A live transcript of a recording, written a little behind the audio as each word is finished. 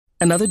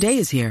Another day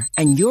is here,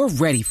 and you're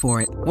ready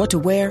for it. What to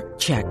wear?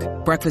 Check.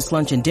 Breakfast,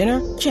 lunch, and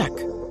dinner? Check.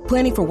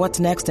 Planning for what's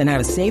next and how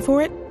to save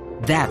for it?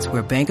 That's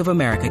where Bank of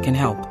America can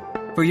help.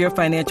 For your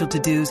financial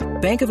to-dos,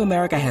 Bank of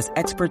America has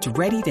experts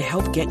ready to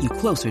help get you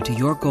closer to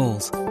your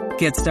goals.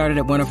 Get started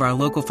at one of our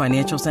local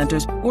financial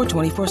centers or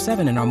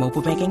 24/7 in our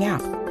mobile banking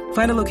app.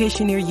 Find a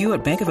location near you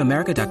at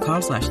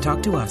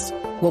bankofamerica.com/talktous.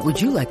 What would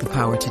you like the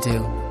power to do?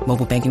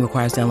 Mobile banking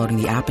requires downloading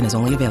the app and is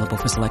only available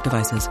for select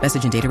devices.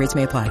 Message and data rates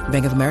may apply.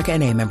 Bank of America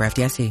N.A., member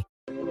FDIC.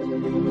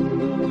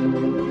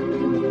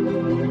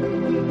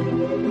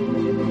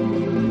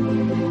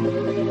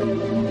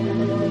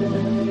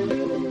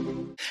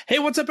 Hey,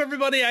 what's up,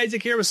 everybody?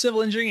 Isaac here with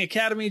Civil Engineering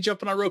Academy.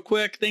 Jumping on real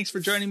quick. Thanks for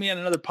joining me on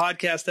another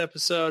podcast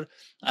episode.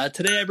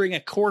 Today, I bring a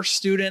course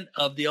student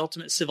of the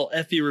Ultimate Civil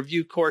FE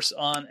Review course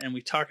on, and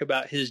we talk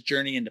about his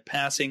journey into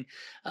passing.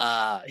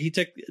 He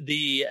took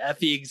the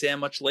FE exam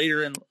much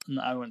later in,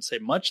 I wouldn't say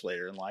much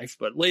later in life,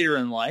 but later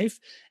in life.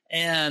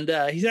 And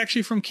he's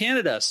actually from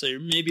Canada. So you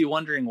may be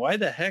wondering, why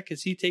the heck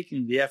is he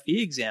taking the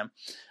FE exam?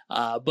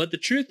 But the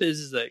truth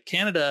is that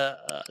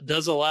Canada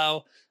does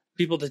allow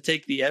people to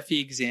take the FE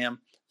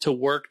exam to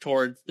work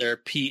towards their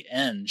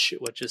P.Eng,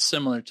 which is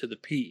similar to the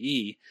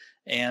P.E.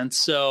 And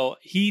so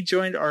he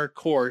joined our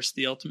course,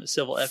 the Ultimate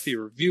Civil FE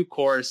Review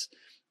course,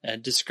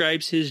 and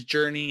describes his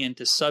journey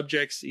into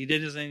subjects. He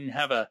doesn't even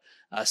have a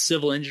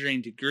civil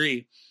engineering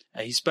degree.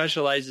 He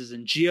specializes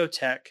in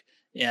geotech,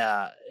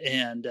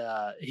 and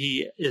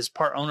he is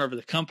part owner of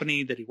the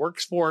company that he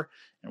works for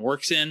and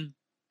works in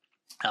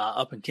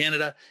up in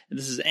Canada. And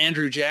this is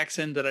Andrew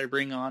Jackson that I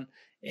bring on,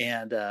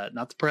 and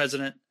not the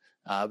president.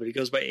 But he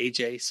goes by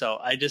AJ. So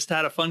I just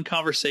had a fun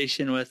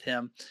conversation with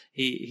him.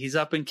 He's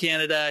up in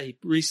Canada. He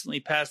recently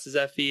passed his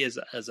FE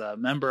as a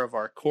member of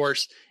our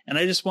course. And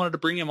I just wanted to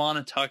bring him on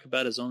and talk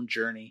about his own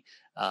journey,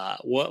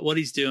 what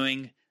he's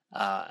doing,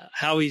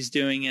 how he's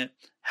doing it,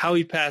 how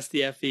he passed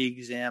the FE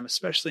exam,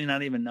 especially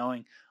not even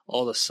knowing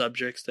all the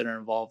subjects that are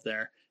involved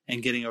there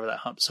and getting over that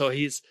hump. So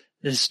his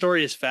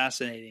story is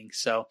fascinating.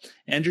 So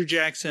Andrew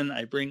Jackson,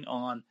 I bring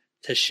on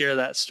to share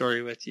that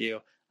story with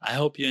you. I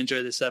hope you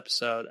enjoy this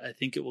episode. I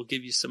think it will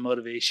give you some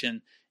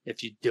motivation.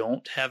 If you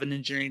don't have an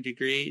engineering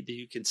degree, that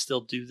you can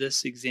still do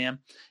this exam.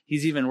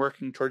 He's even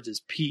working towards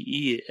his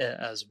PE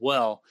as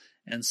well.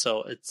 And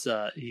so it's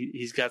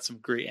he's got some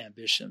great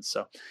ambitions.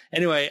 So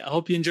anyway, I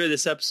hope you enjoy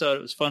this episode.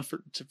 It was fun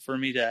for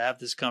me to have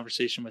this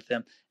conversation with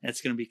him. And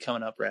it's going to be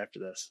coming up right after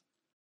this.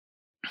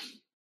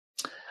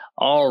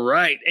 All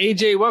right.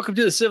 AJ, welcome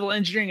to the Civil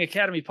Engineering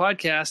Academy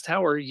podcast.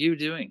 How are you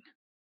doing?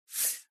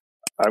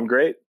 I'm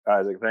great,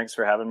 Isaac. Thanks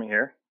for having me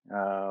here.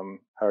 How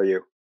are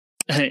you?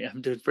 Hey,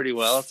 I'm doing pretty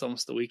well. It's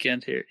almost the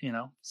weekend here,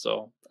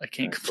 so I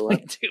can't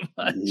complain too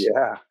much.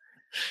 Yeah.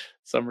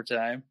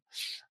 Summertime.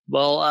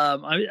 Well,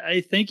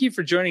 I thank you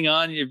for joining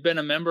on. You've been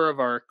a member of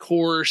our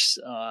course,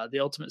 the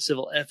Ultimate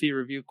Civil FE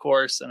Review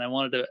course, and I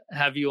wanted to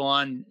have you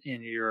on,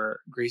 and you're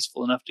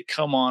graceful enough to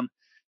come on,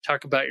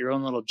 talk about your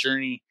own little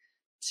journey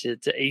to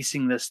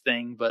acing this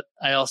thing. But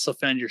I also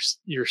found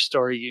your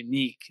story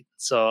unique,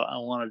 so I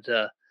wanted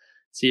to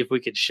see if we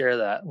could share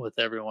that with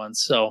everyone.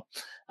 So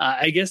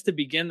I guess to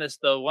begin this,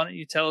 though, why don't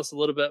you tell us a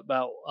little bit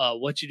about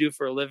what you do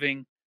for a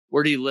living?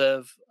 Where do you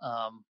live?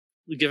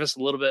 Give us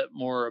a little bit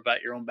more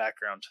about your own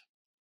background.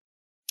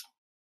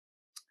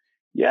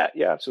 Yeah,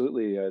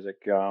 absolutely,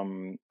 Isaac.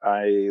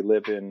 I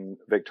live in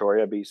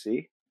Victoria,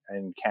 BC,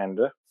 in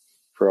Canada.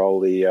 For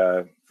all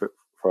the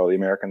for all the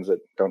Americans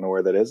that don't know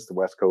where that is, the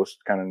West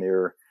Coast, kind of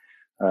near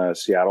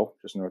Seattle,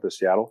 just north of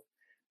Seattle.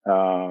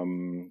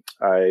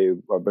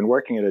 I've been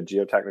working at a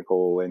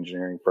geotechnical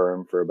engineering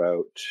firm for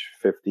about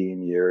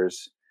 15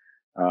 years.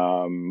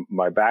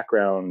 My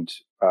background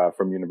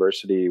from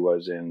university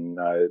was in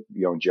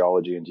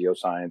geology and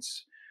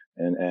geoscience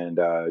and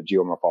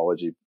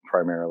geomorphology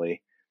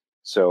primarily.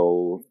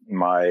 So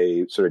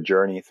my sort of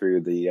journey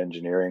through the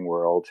engineering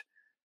world,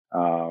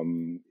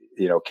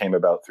 came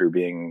about through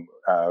being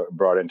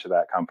brought into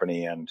that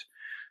company and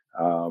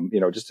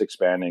just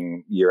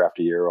expanding year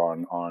after year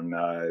on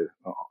my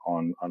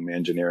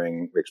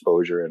engineering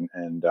exposure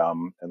and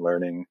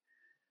learning.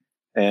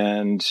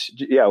 And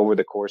over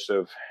the course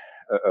of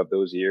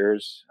those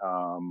years,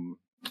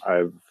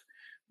 I've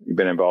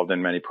been involved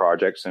in many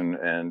projects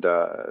and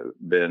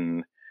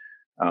been,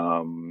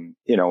 having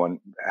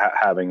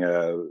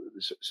a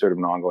sort of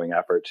an ongoing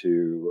effort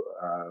to,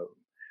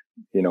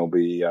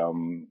 be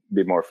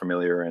more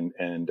familiar and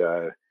in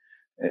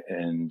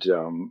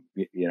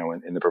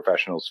the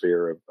professional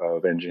sphere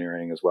of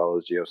engineering as well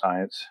as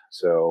geoscience.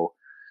 So,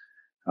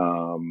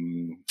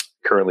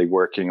 currently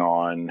working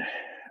on,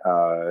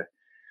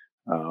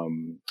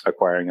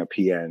 acquiring a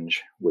P.Eng,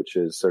 which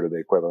is sort of the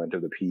equivalent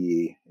of the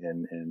PE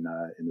in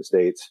the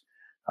States.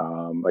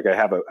 I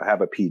have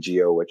a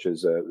PGO, which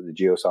is the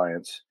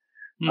geoscience,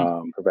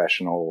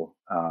 professional,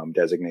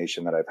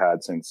 designation that I've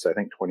had since I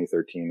think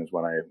 2013 is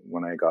when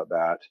I got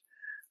that.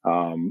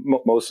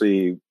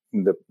 Mostly,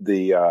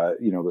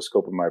 the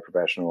scope of my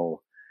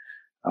professional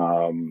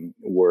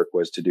work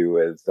was to do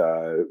with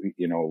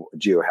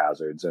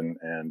geohazards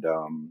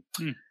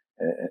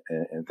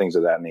and things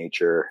of that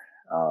nature.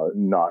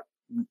 Not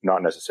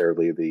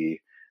necessarily the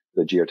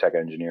geotech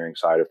engineering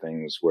side of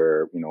things,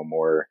 where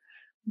more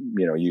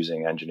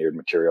using engineered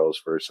materials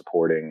for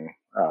supporting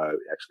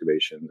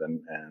excavations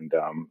and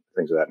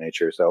things of that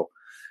nature. So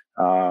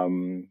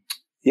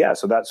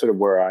so that's sort of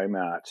where I'm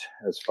at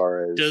as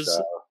far as.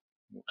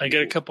 I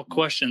get a couple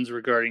questions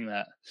regarding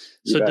that.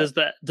 So does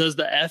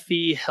the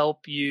FE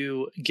help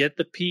you get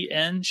the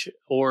P.Eng,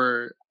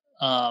 or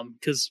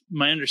because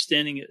my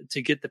understanding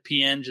to get the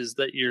P.Eng is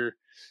that you're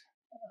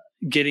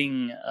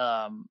getting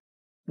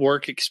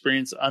work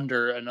experience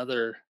under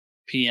another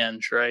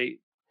P.Eng, right?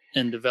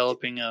 And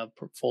developing a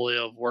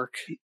portfolio of work.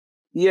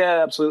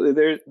 Yeah,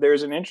 absolutely.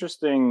 There's an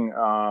interesting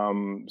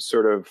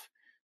sort of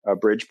a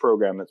bridge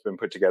program that's been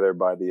put together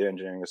by the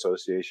Engineering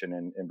Association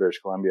in British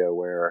Columbia,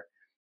 where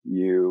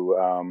you,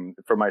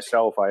 for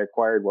myself, I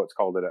acquired what's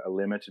called a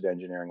limited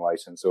engineering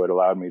license. So it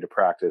allowed me to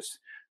practice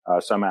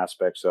some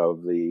aspects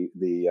of the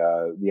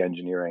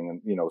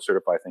engineering and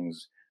certify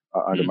things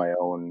under my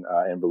own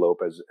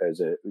envelope as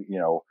a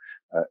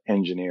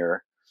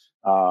engineer.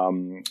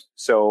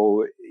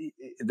 So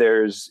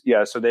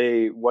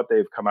what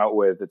they've come out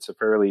with, it's a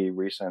fairly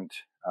recent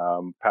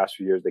past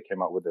few years. They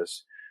came out with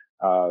this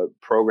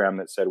program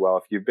that said, well,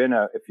 if you've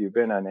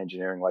been an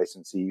engineering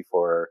licensee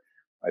for,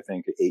 I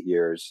think, 8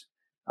 years,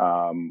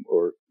 4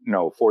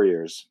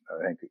 years,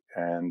 I think,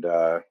 and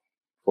 4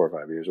 or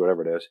 5 years,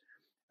 whatever it is,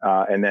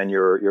 and then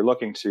you're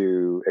looking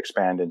to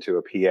expand into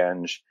a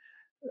P.Eng.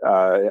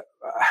 For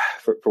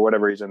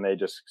whatever reason, they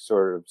just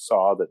sort of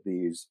saw that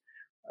these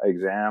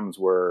exams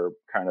were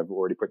kind of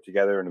already put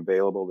together and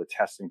available. The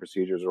testing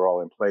procedures are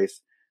all in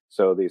place.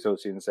 So the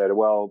association said,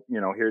 well,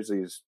 here's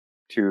these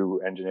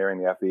 2 engineering,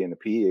 the FE and the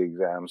PE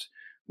exams,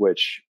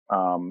 which,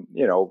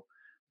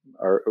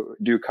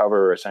 do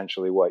cover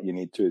essentially what you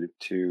need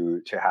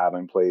to have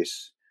in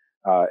place,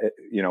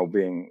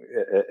 being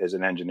as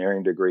an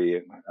engineering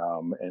degree,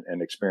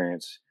 and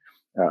experience,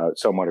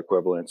 somewhat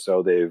equivalent.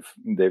 So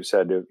they've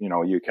said,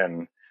 you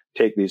can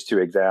take these 2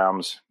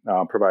 exams,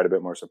 provide a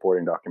bit more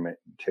supporting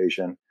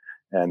documentation,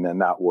 and then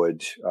that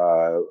would,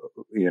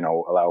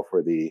 allow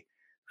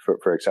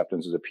for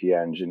acceptance as a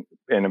P.Eng.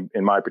 In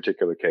my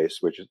particular case,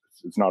 which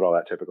it's not all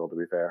that typical, to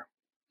be fair.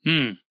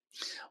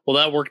 Well,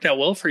 that worked out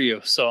well for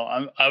you. So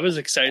I was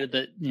excited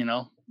that,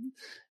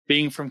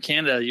 being from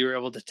Canada, you were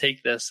able to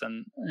take this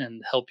and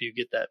help you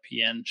get that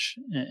P.Eng.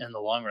 in the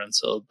long run.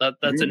 So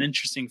that's an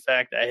interesting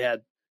fact I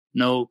had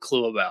no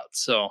clue about.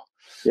 So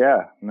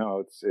yeah,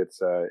 no,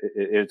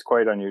 it's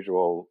quite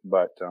unusual,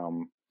 but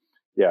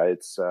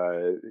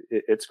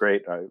it's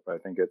great. I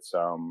think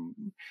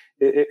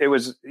it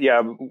was,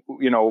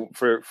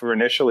 for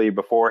initially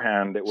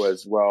beforehand, it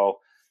was, well,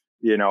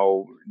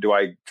 do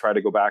I try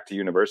to go back to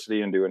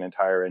university and do an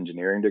entire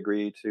engineering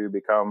degree to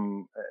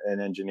become an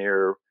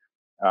engineer?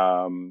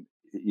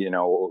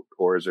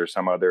 Or is there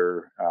some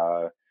other,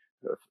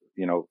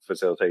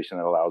 facilitation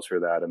that allows for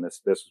that? And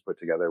this was put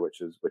together, which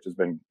has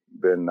been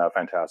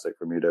fantastic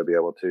for me to be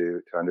able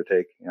to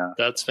undertake. Yeah.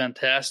 That's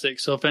fantastic.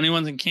 So if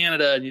anyone's in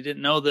Canada and you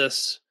didn't know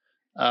this,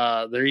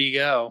 there you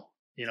go.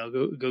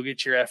 Go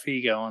get your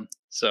FE going.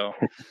 So,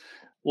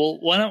 well,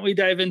 why don't we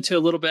dive into a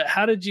little bit?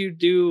 How did you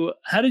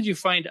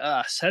find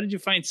us? How did you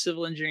find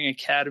Civil Engineering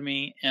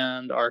Academy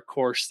and our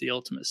course, the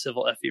Ultimate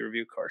Civil FE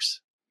Review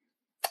course?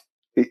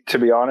 To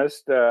be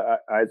honest,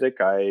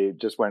 Isaac, I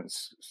just went,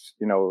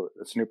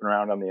 snooping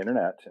around on the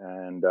internet,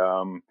 and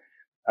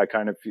I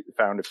kind of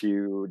found a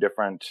few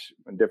different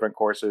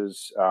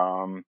courses,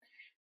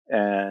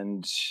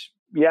 and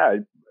yeah,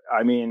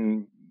 I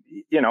mean,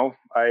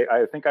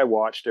 I think I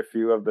watched a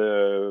few of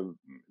the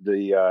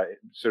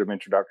sort of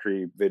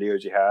introductory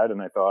videos you had,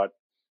 and I thought,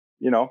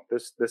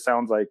 this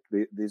sounds like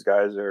these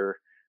guys are,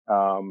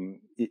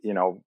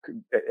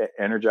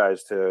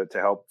 energized to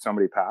help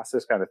somebody pass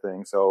this kind of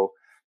thing. So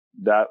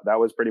that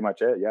was pretty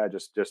much it. Yeah,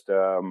 just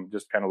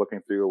kind of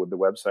looking through with the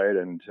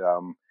website and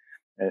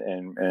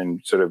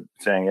sort of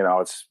saying,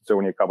 it's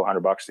only a couple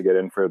 $100 to get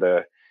in for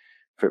the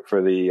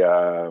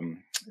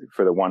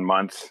 1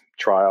 month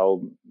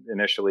trial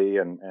initially,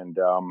 and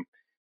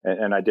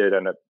I did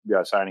end up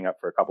signing up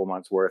for a couple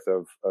months worth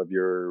of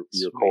your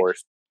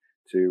course.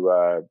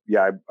 I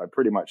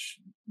pretty much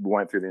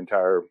went through the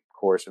entire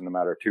course in a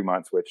matter of 2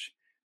 months, which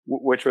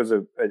was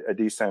a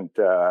decent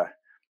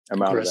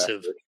amount of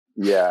effort.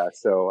 Yeah,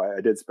 so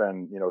I did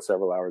spend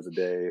several hours a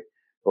day,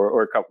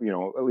 or a couple,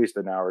 at least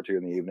an hour or 2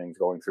 in the evenings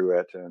going through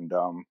it, and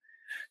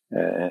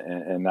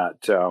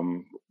that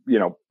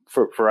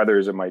for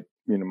others it might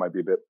be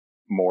a bit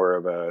more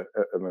of a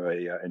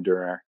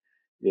endurer,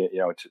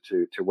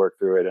 to work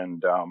through it,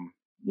 and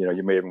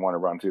you may even want to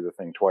run through the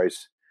thing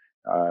twice,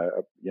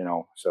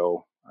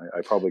 so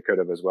I probably could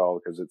have as well,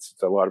 because it's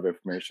a lot of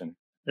information.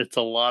 It's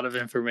a lot of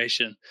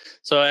information.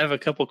 So I have a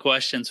couple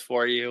questions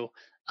for you.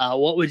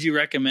 What would you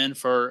recommend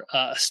for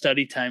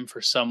study time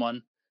for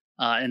someone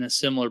in a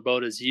similar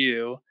boat as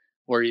you,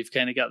 where you've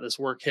kind of got this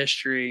work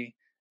history,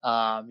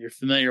 you're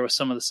familiar with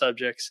some of the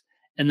subjects,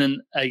 and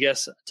then I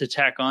guess to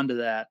tack onto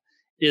that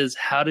is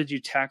how did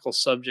you tackle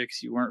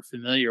subjects you weren't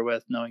familiar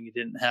with, knowing you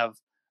didn't have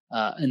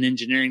an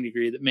engineering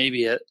degree that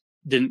maybe it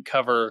didn't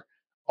cover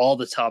all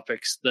the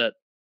topics that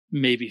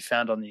may be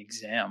found on the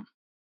exam?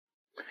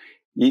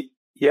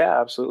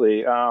 Yeah,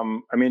 absolutely. I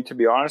mean, to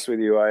be honest with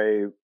you,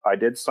 I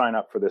did sign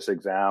up for this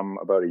exam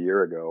about a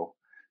year ago,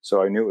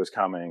 so I knew it was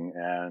coming,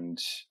 and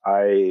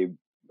I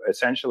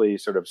essentially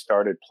sort of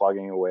started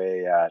plugging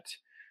away at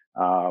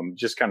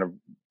just kind of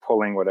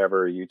pulling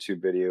whatever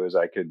YouTube videos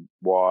I could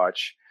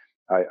watch.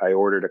 I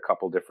ordered a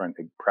couple different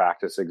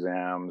practice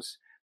exams,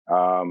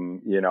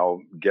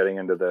 getting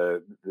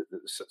into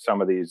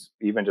some of these,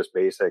 even just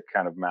basic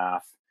kind of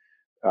math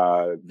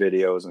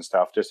videos and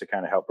stuff, just to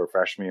kind of help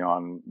refresh me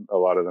on a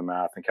lot of the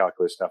math and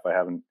calculus stuff I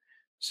haven't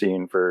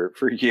seen for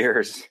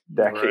years,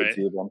 decades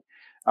even.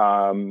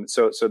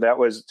 So that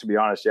was, to be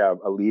honest, a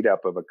lead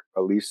up of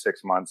at least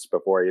 6 months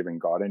before I even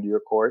got into your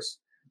course.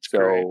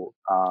 So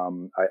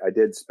I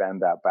did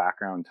spend that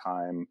background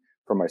time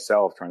for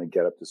myself trying to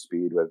get up to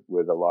speed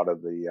with a lot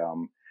of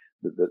the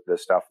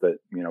stuff that,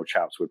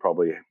 chaps would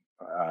probably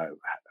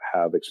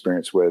have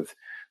experience with,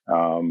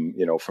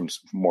 from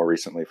more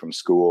recently from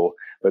school.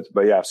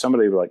 But yeah,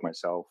 somebody like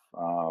myself,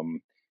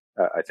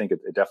 I think it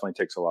definitely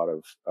takes a lot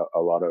of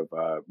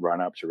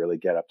run up to really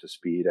get up to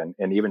speed,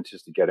 and even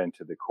just to get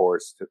into the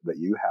course that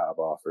you have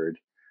offered.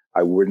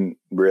 I wouldn't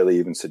really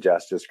even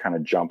suggest just kind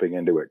of jumping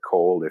into it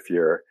cold if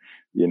you're,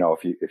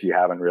 if you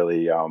haven't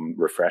really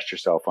refreshed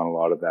yourself on a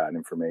lot of that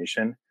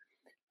information.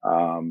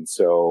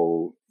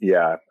 So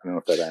yeah, I don't know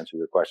if that answers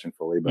your question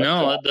fully, but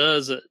no, it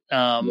does.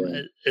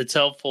 It's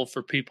helpful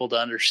for people to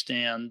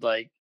understand.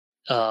 Like,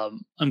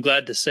 I'm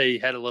glad to say you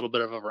had a little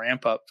bit of a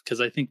ramp up, because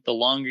I think the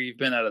longer you've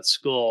been out of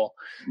school,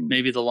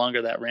 maybe the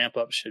longer that ramp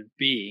up should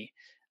be.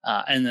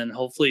 And then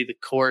hopefully the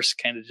course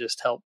kind of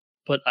just helped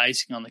put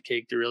icing on the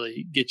cake to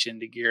really get you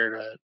into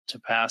gear to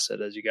pass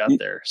it as you got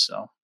there.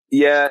 So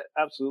yeah,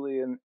 absolutely.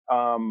 And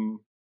I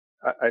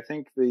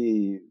think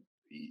a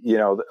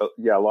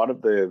lot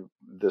of the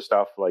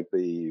stuff like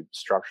the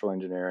structural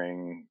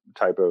engineering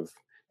type of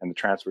and the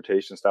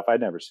transportation stuff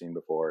I'd never seen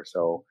before.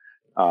 So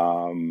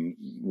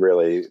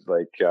really,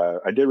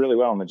 I did really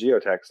well on the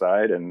geotech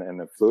side and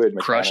the fluid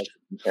mechanics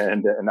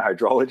and the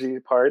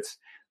hydrology parts.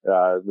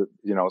 So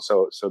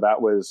that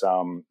was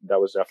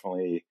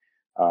definitely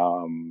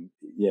a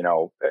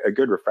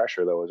good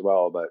refresher though as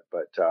well. But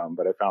I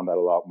found that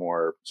a lot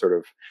more sort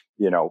of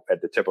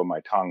at the tip of my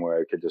tongue, where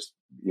I could just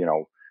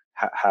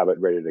have it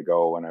ready to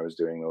go when I was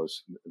doing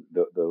those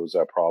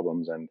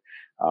problems. And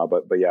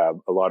but yeah,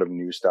 a lot of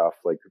new stuff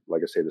like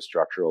I say, the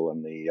structural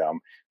and the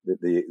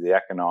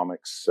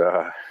economics,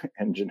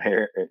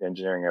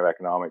 engineering of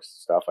economics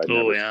stuff I'd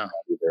never seen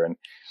either. And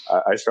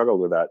I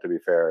struggled with that, to be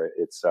fair.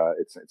 It's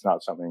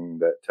not something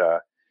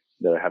that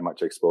I had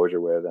much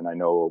exposure with. And I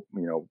know,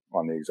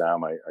 on the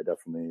exam, I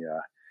definitely,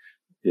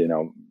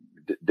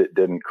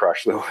 didn't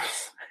crush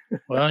those.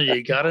 Well,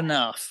 you got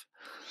enough.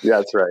 Yeah,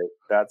 that's right.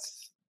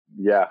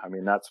 I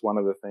mean, that's one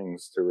of the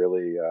things to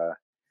really,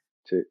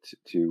 to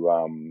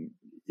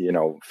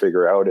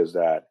figure out, is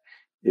that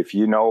if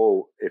you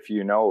know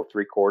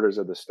 3/4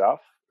 of the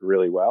stuff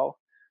really well,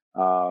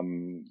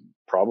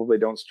 probably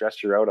don't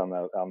stress you out on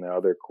the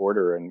other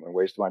quarter and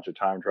waste a bunch of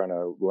time trying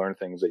to learn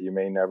things that you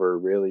may never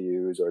really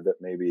use, or that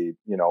maybe,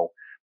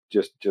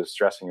 just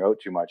stressing out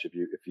too much. If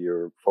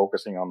you're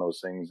focusing on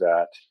those things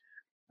that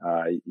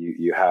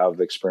you have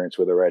experience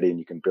with already, and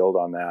you can build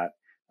on that,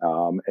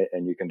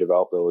 and you can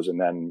develop those,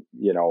 and then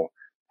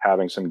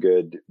having some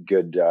good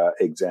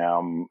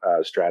exam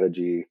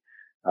strategy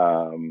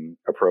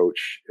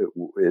approach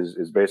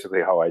is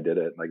basically how I did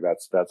it. Like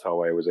that's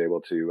how I was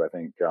able to, I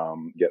think,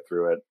 get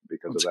through it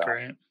because of that.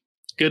 Great.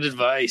 Good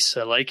advice.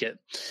 I like it.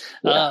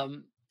 Yeah.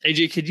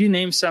 AJ, could you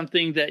name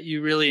something that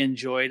you really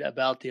enjoyed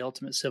about the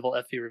Ultimate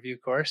Civil FE Review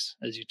course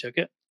as you took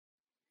it?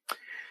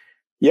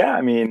 Yeah,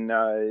 I mean,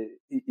 the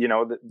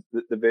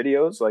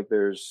videos, like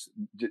there's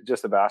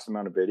just a vast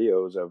amount of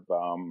videos of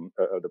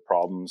the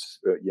problems,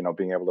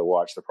 being able to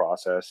watch the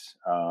process,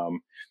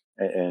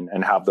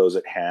 and have those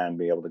at hand,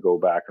 be able to go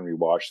back and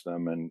rewatch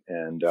them. And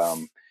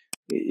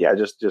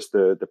just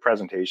the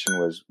presentation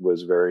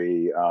was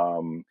very,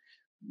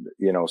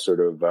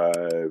 sort of,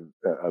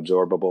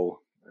 absorbable,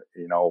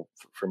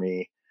 for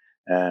me.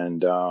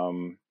 And,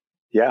 I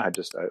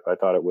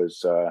thought it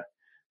was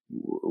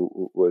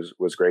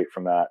great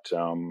from that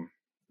kind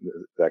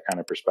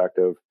of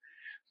perspective.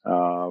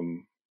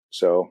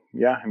 So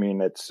yeah, I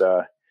mean, it's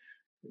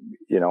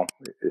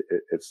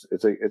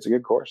it's a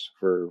good course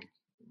for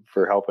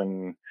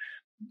helping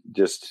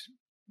just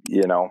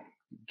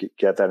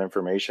get that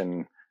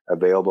information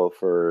available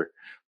for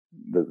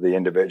the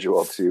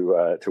individual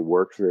to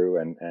work through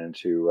and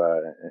to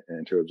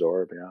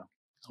absorb. Yeah.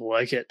 I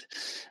like it.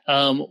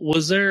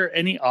 Was there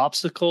any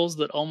obstacles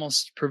that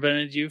almost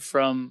prevented you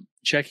from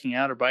checking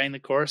out or buying the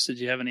course? Did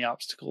you have any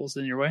obstacles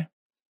in your way?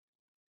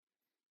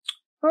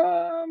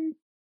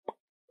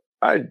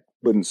 I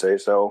wouldn't say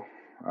so.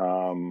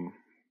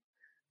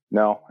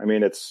 No, I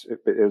mean, it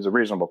was a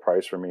reasonable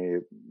price for me,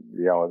 in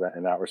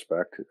that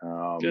respect.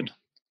 Good.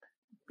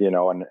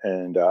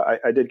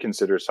 I did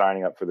consider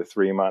signing up for the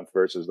 3 month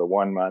versus the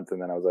 1 month.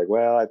 And then I was like,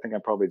 well, I think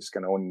I'm probably just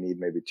going to only need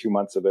maybe 2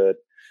 months of it.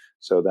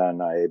 So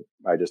then I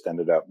just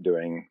ended up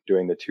doing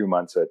the 2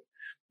 months at,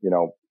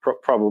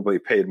 probably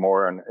paid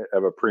more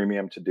of a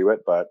premium to do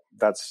it, but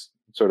that's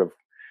sort of,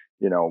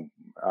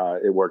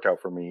 it worked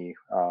out for me.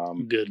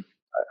 Good.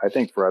 I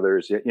think for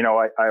others,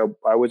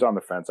 I was on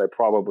the fence. I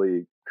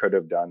probably could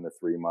have done the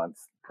 3 month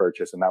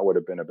purchase, and that would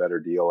have been a better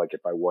deal. Like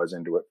if I was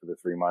into it for the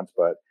 3 months,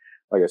 but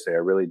like I say, I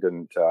really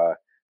didn't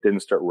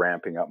start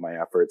ramping up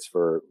my efforts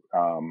for,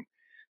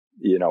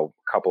 a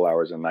couple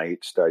hours a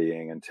night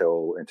studying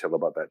until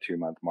about that 2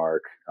 month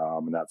mark.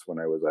 And that's when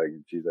I was like,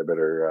 geez, I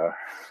better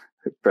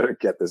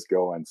get this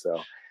going.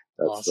 So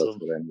that's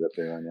what I ended up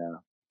doing. Yeah.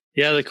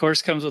 Yeah, the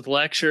course comes with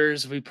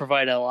lectures. We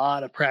provide a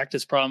lot of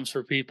practice problems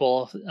for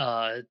people,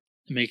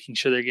 making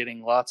sure they're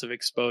getting lots of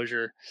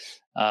exposure.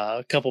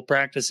 A couple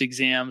practice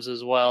exams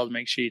as well to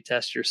make sure you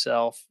test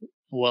yourself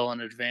well in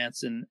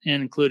advance, and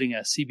including a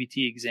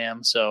CBT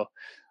exam. So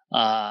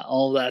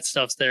all of that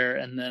stuff's there.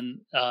 And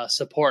then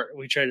support.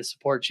 We try to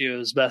support you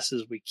as best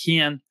as we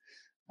can,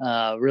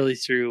 really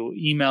through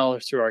email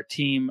or through our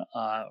team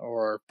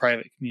or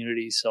private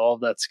communities. So all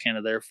of that's kind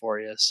of there for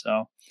you.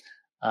 So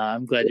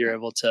I'm glad you're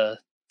able to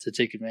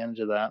take advantage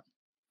of that.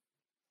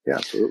 Yeah,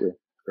 absolutely.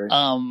 Great.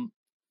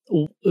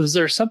 Was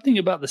there something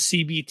about the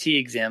CBT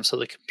exam, so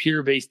the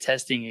computer-based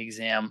testing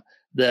exam,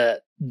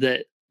 that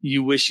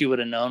you wish you would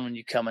have known when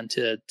you come in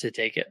to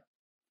take it?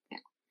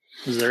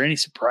 Was there any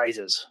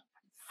surprises?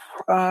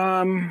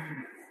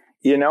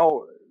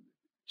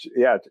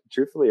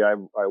 Truthfully, I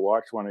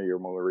watched one of your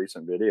more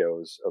recent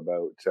videos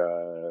about,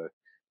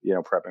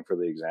 prepping for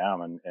the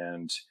exam,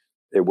 and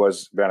it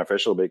was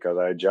beneficial because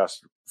I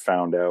just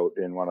found out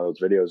in one of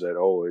those videos that,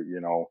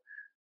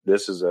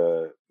 this is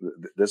a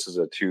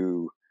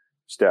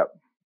 2-step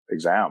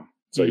exam.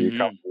 So you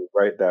come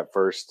write that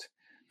first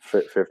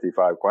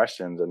 55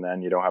 questions, and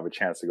then you don't have a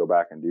chance to go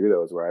back and do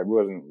those, where I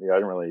didn't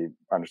really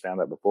understand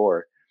that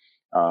before.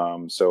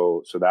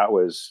 So that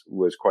was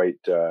quite,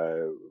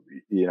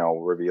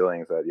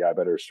 revealing that, I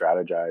better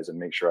strategize and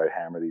make sure I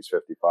hammer these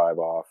 55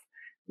 off,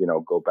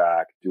 go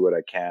back, do what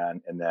I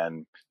can. And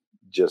then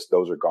just,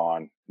 those are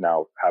gone.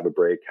 Now have a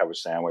break, have a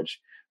sandwich,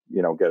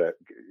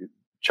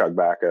 chug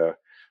back a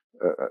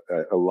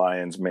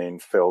lion's mane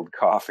filled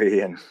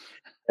coffee and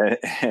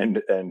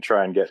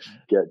try and get,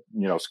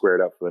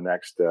 squared up for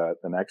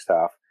the next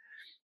half.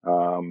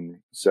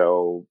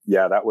 So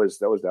yeah, that was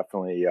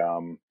definitely,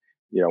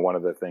 one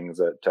of the things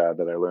that I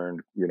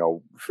learned,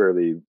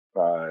 fairly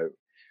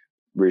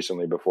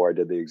recently before I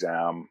did the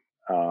exam.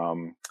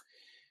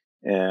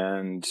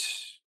 And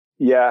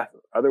yeah,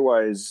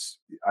 otherwise,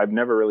 I've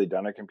never really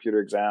done a computer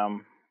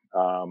exam.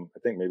 I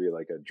think maybe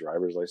like a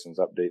driver's license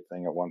update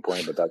thing at one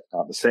point, but that's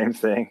not the same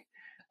thing.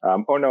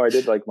 Oh no, I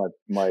did like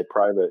my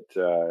private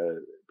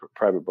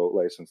boat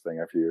license thing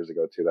a few years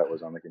ago too. That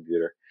was on the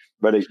computer,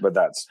 but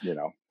that's,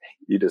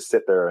 you just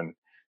sit there and,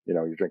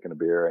 you're drinking a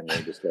beer and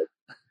you're just like,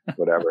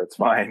 whatever, it's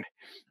fine.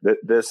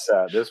 This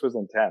was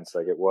intense.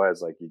 Like it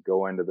was like, you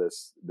go into the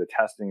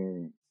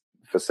testing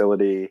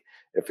facility.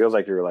 It feels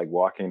like you're like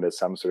walking to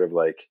some sort of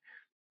like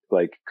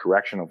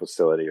correctional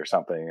facility or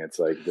something. It's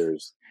like,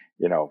 there's,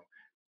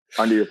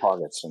 under your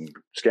pockets and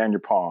scan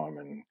your palm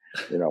and,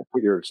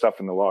 put your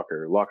stuff in the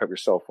locker, lock up your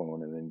cell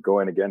phone, and then go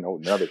in again,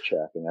 another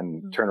check, and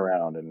then turn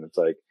around. And it's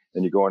like,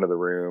 then you go into the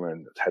room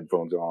and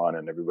headphones on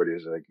and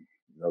everybody's like,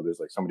 there's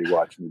like somebody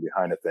watching you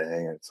behind a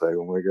thing. And it's like,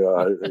 oh my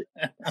God,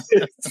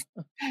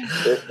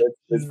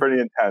 it's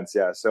pretty intense.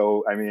 Yeah.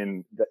 So, I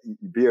mean,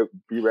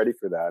 be ready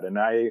for that. And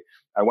I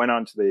went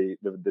on to the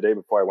day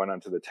before, I went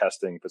onto the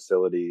testing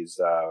facilities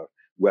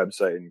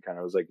website and kind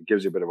of was like, it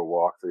gives you a bit of a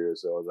walkthrough.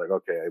 So I was like,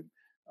 okay,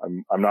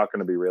 I'm not going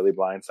to be really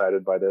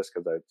blindsided by this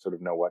because I sort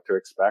of know what to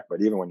expect. But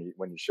even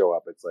when you show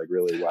up, it's like,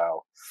 really,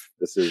 wow,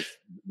 this is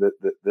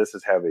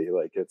heavy.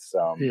 Like it's,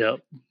 yep.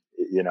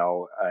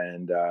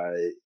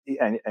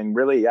 And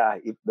really, yeah,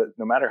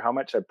 no matter how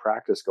much I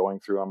practice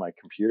going through on my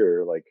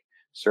computer, like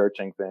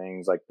searching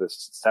things, like the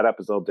setup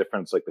is a little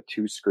different. It's like the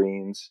 2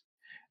 screens.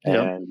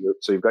 And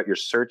so you've got your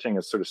searching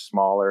is sort of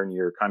smaller and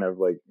you're kind of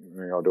like,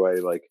 do I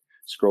like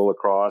scroll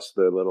across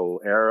the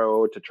little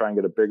arrow to try and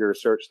get a bigger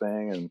search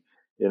thing? And,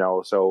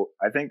 so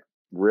I think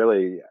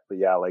really,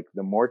 yeah, like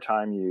the more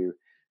time you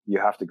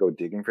have to go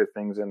digging for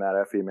things in that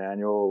FE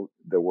manual,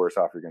 the worse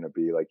off you're going to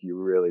be. Like you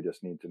really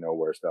just need to know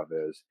where stuff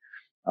is.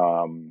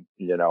 And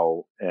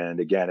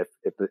again,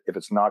 if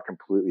it's not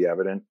completely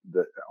evident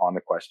on the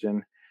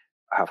question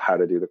of how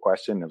to do the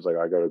question, it was like,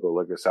 I got to go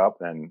look this up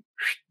and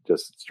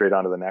just straight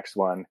on to the next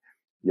one.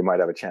 You might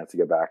have a chance to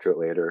get back to it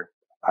later.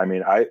 I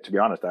mean, to be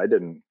honest, I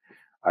didn't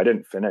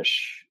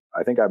finish.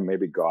 I think I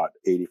maybe got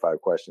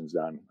 85 questions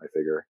done, I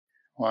figure.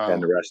 Wow.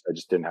 And the rest I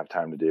just didn't have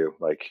time to do.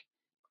 Like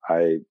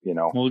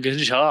well, good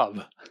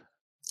job.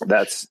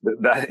 That's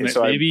that.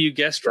 So maybe you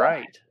guessed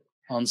right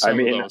on some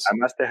of those. I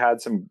must have had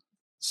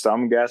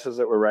some guesses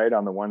that were right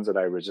on the ones that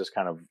I was just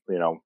kind of,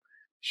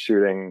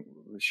 shooting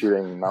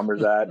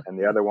numbers at. And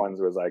the other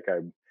ones was like, I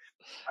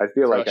I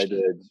feel like I crushed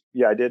it. did.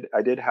 Yeah,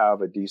 I did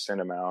have a decent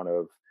amount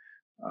of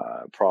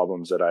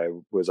problems that I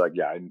was like,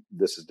 yeah,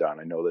 this is done.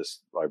 I know this.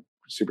 I'm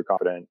super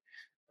confident.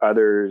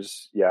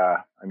 Others,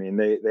 yeah. I mean,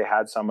 they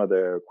had some of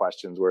the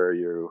questions where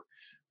you're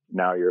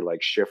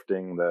like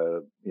shifting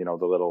the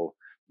little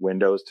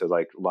windows to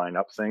like line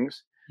up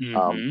things.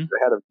 Mm-hmm. They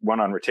had one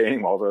on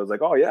retaining walls. I was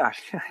like, oh yeah,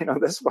 I know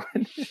this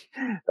one.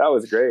 That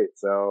was great.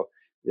 So,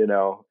 if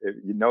know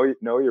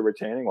your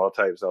retaining wall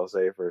types, I'll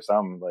say for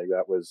some, like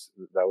that was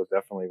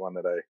definitely one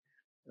that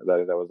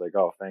was like,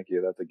 oh, thank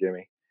you. That's a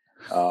gimme.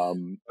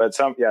 But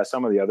some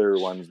of the other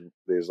ones,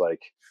 there's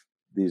like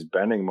these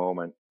bending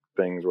moment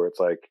things where it's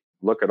like,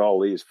 look at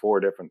all these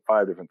 5 different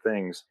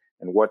things,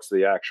 and what's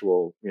the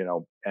actual,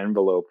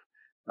 envelope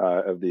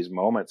of these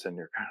moments, and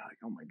you're kind of like,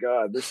 oh my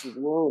god, this is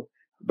whoa.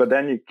 But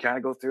then you kind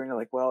of go through and you're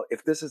like, well,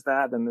 if this is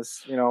that, then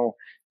this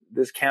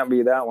can't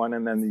be that one.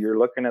 And then you're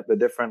looking at the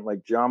different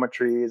like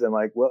geometries and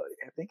like, well,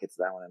 I think it's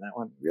that one and that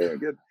one. Really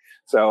good.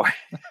 So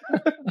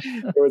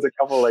there was a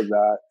couple like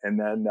that. And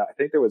then I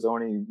think there was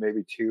only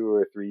maybe 2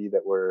 or 3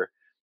 that were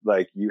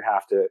like, you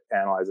have to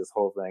analyze this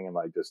whole thing and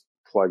like just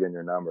plug in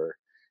your number.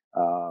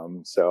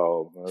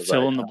 So it was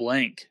Fill like, in the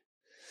blank.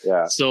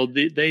 yeah. So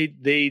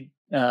they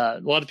a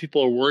lot of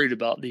people are worried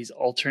about these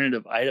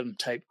alternative item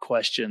type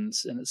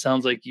questions, and it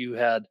sounds like you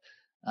had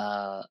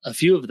a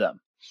few of them.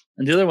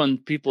 And the other one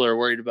people are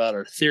worried about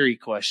are theory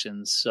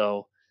questions.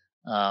 So,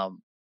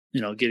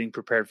 getting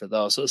prepared for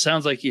those. So it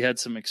sounds like you had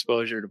some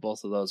exposure to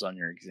both of those on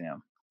your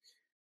exam.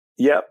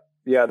 Yep.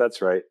 Yeah,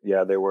 that's right.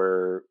 Yeah, they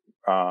were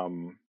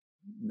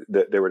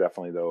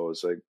definitely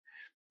those. Like,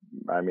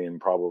 I mean,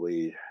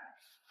 probably,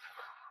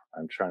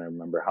 I'm trying to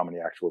remember how many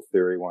actual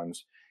theory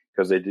ones,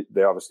 because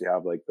they obviously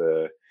have like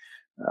the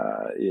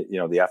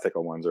the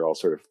ethical ones are all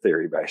sort of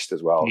theory based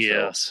as well.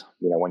 Yes.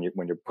 So when you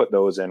put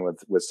those in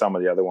with some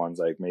of the other ones,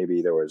 like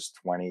maybe there was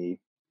 20,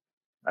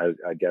 I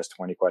guess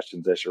 20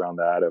 questions ish around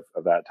that of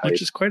that type,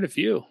 which is quite a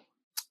few.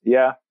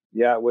 Yeah,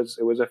 it was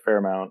a fair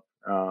amount.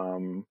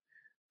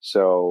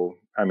 So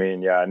I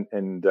mean, yeah,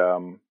 and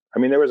I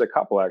mean, there was a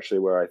couple actually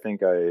where I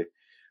think I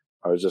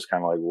was just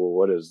kind of like, well,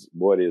 what does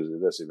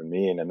this even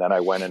mean? And then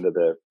I went into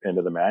the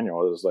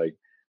manual. It was like,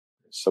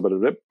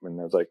 and it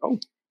was like, oh,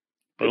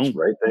 boom, it's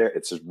right there.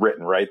 It's just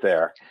written right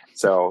there.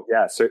 So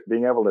yeah, so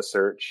being able to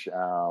search,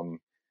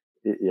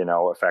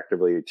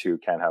 effectively too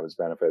can have its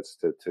benefits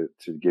to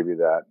give you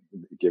that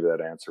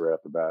answer right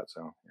off the bat.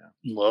 So yeah,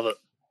 love it.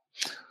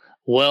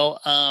 Well,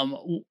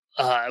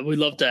 we'd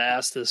love to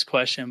ask this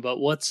question, but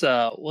what's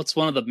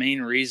one of the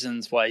main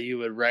reasons why you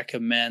would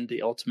recommend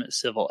the Ultimate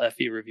Civil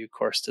FE Review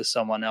course to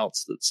someone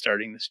else that's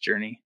starting this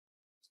journey?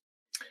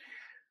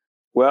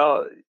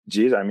 Well,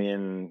 geez, I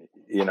mean,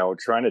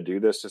 trying to do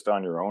this just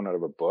on your own out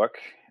of a book,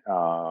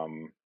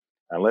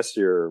 unless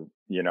you're,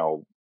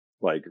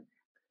 like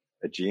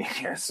a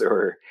genius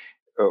or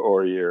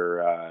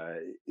you're,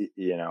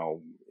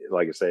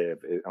 like I say,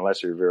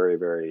 unless you're very,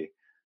 very,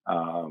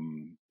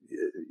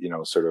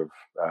 sort of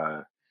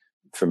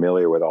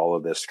familiar with all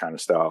of this kind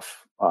of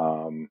stuff,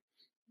 then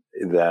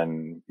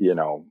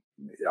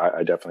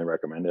I definitely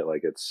recommend it.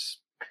 Like it's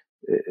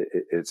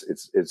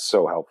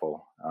so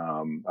helpful.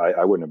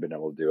 I wouldn't have been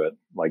able to do it.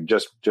 Like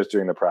just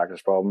doing the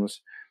practice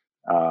problems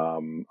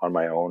on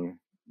my own.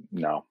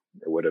 No,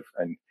 it would have.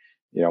 And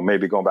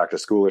maybe going back to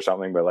school or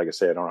something. But like I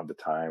say, I don't have the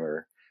time.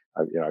 Or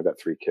I've got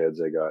 3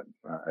 kids. I got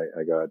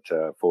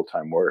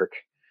full-time work.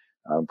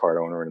 I'm part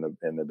owner in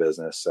the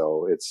business.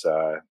 So it's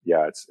so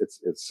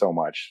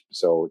much.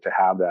 So to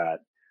have that,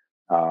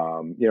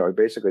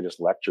 basically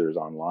just lectures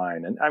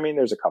online. And I mean,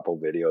 there's a couple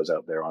videos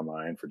out there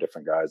online for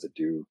different guys that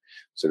do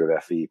sort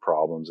of FE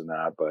problems and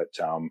that, but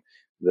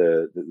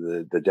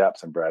the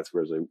depth and breadth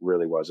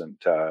really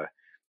wasn't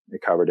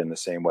covered in the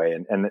same way,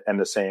 and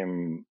the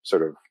same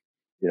sort of,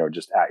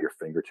 just at your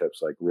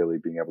fingertips, like really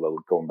being able to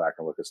go back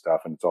and look at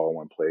stuff, and it's all in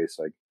one place.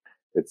 Like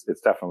it's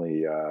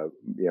definitely,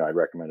 I'd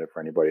recommend it for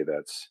anybody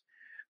that's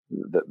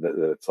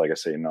like I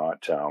say,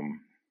 not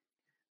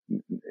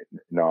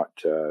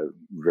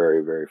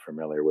very, very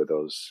familiar with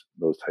those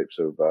types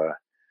of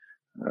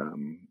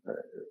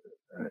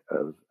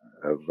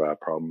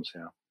problems.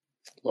 Yeah.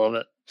 Love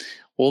it.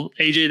 Well,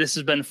 AJ, this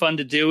has been fun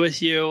to do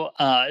with you.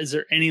 Is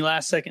there any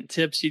last second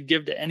tips you'd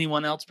give to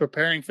anyone else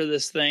preparing for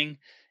this thing?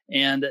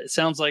 And it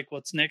sounds like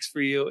what's next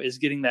for you is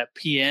getting that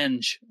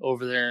P.Eng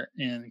over there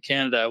in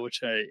Canada,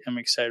 which I am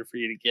excited for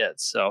you to get.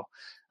 So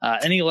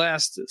any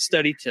last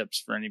study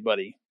tips for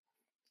anybody?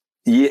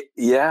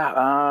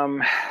 Yeah.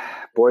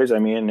 Boys, I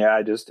mean, yeah,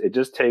 it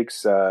just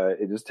takes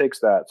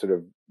that sort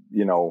of,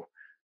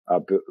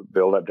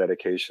 build up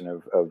dedication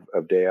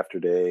of day after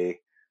day,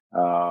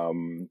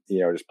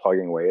 just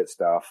plugging away at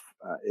stuff,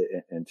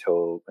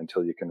 until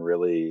you can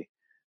really,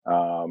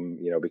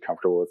 be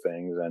comfortable with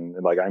things. And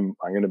like, I'm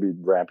going to be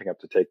ramping up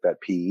to take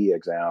that PE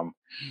exam.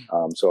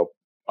 So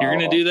you're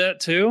going to do that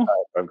too?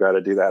 I've got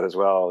to do that as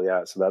well.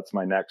 Yeah. So that's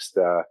my next,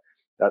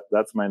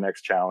 that's my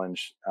next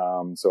challenge.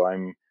 So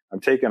I'm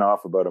taking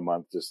off about a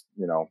month, just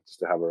to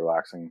have a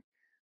relaxing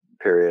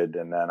period.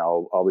 And then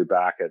I'll be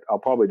back I'll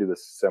probably do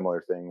this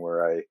similar thing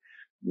where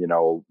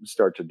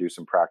start to do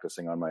some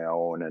practicing on my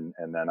own.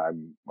 And then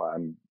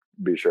I'm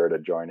be sure to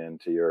join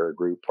into your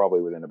group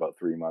probably within about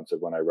 3 months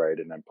of when I write.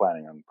 And I'm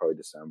planning on probably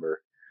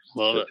December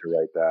to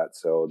write that.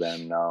 So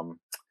then,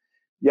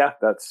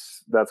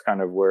 that's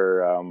kind of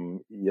where,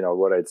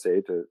 what I'd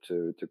say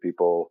to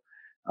people,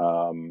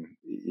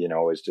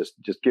 is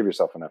just give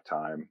yourself enough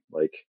time,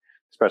 like,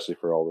 especially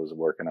for all those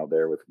working out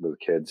there with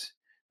kids,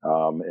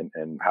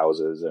 and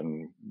houses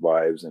and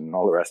wives and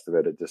all the rest of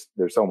it.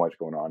 There's so much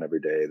going on every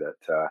day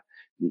that,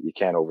 you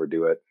can't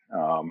overdo it.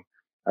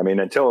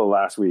 Until the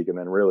last week, and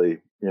then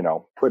really,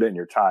 put in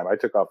your time. I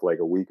took off like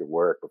a week of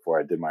work before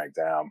I did my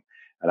exam,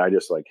 and I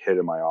just like hid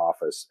in my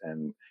office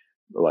and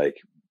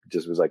like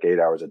just was like 8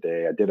 hours a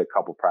day. I did a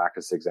couple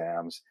practice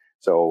exams.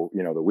 So,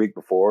 the week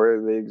before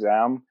the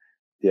exam,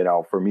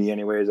 for me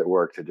anyways, at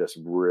work to just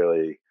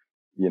really,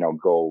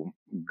 go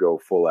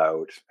full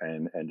out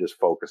and just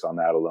focus on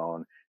that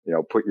alone.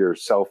 Put your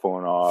cell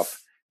phone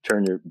off,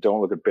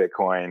 don't look at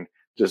Bitcoin,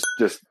 just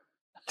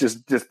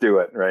do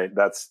it. Right.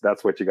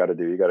 That's what you got to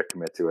do. You got to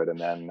commit to it. And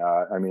then,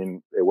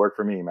 it worked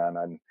for me, man.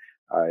 And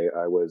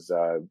I was,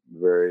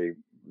 very,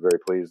 very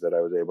pleased that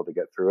I was able to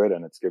get through it,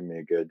 and it's given me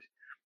a good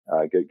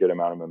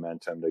amount of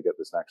momentum to get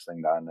this next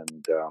thing done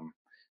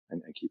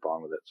and keep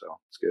on with it. So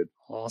it's good.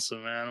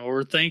 Awesome, man. Well,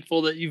 we're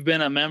thankful that you've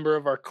been a member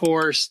of our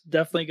course.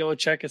 Definitely go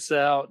check us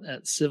out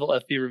at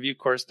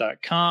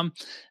civilfereviewcourse.com.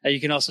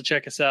 You can also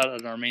check us out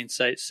at our main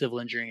site,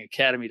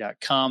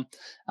 civilengineeringacademy.com.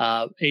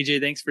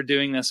 AJ, thanks for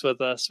doing this with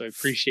us. So I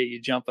appreciate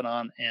you jumping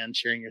on and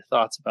sharing your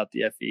thoughts about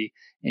the FE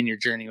and your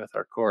journey with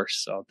our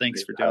course. So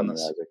thanks for doing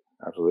this.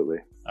 Absolutely.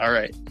 All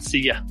right. See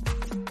ya.